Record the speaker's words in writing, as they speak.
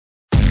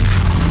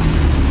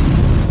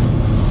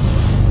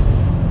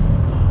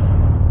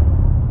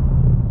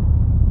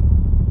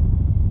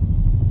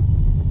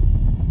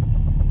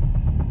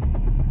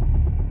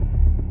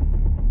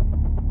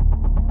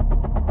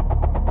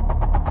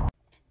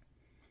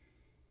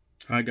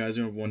Hi guys,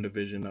 you're on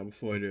Wandavision. Now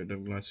before I do it,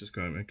 don't forget to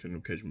subscribe and click the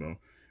notification bell.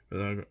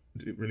 But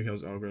it really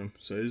helps the algorithm.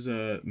 So this is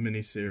a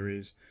mini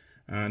series,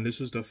 and this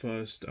was the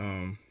first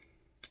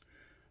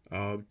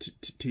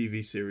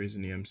TV series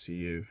in the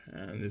MCU,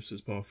 and this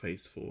was part of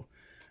Phase 4.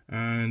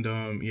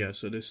 And yeah,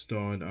 so this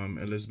starred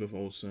Elizabeth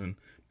Olsen,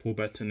 Paul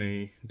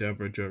Bettany,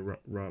 Deborah Jo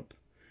Rupp,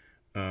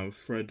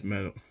 Fred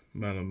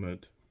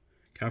Melamed,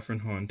 Catherine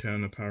Hahn,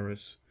 Tana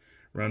Paris,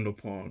 Randall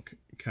Park,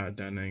 Kat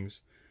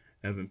Dennings,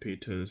 Evan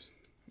Peters,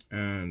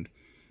 and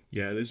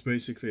yeah, this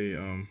basically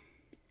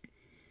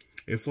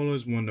it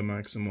follows Wanda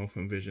Maximoff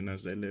and Vision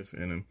as they live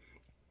in an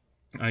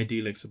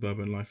idyllic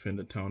suburban life in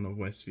the town of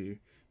Westview,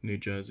 New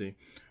Jersey,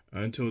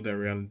 until their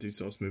reality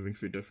starts moving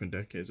through different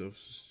decades of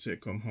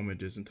sitcom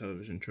homages and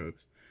television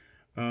tropes.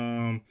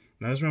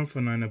 That's around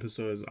for 9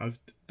 episodes. I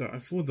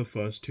thought the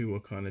first 2 were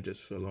kind of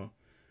just filler.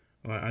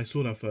 I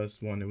saw that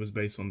first one. It was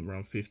based on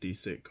around 50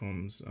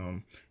 sitcoms.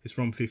 It's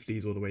from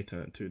 50s all the way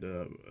to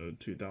the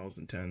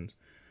 2010s.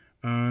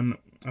 And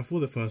I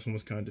thought the first one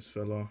was kind of just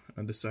filler,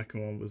 and the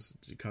second one was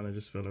kind of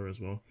just filler as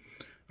well.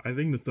 I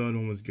think the third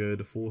one was good.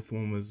 The fourth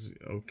one was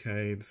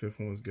okay. The fifth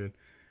one was good.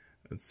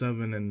 And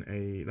 7 and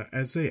 8, like,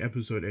 I'd say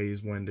episode 8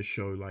 is when the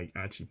show like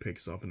actually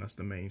picks up, and that's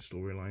the main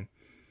storyline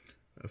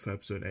for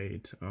episode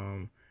 8.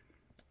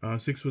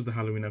 6 was the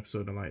Halloween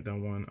episode. I like that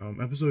one.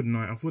 Episode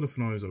 9, I thought the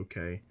finale was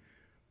okay,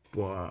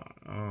 but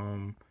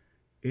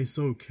it's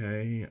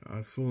okay.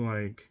 I feel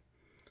like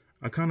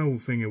I kind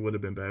of think it would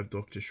have been better if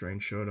Doctor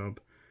Strange showed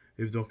up.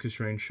 If Doctor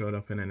Strange showed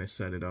up and then it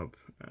set it up,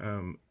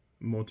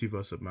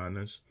 Multiverse of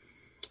Madness,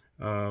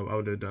 I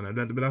would have done it.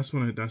 But that's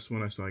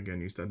when I started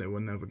getting used to that they were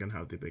never gonna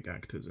have the big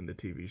actors in the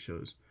TV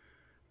shows.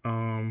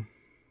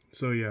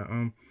 So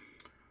yeah,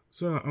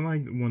 so I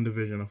like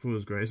WandaVision. I thought it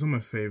was great. It's not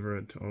my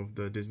favorite of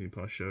the Disney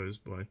Plus shows,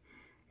 but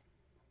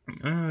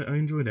I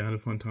enjoyed it. I had a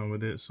fun time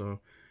with it.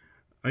 So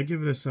I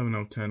give it a 7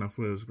 out of 10. I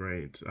thought it was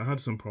great. I had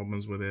some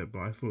problems with it, but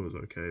I thought it was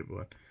okay.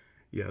 But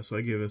yeah, so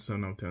I give it a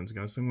 7 out of 10. So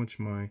guys, so much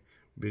my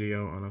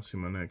video, and I'll see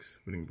you in my next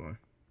video.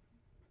 Bye.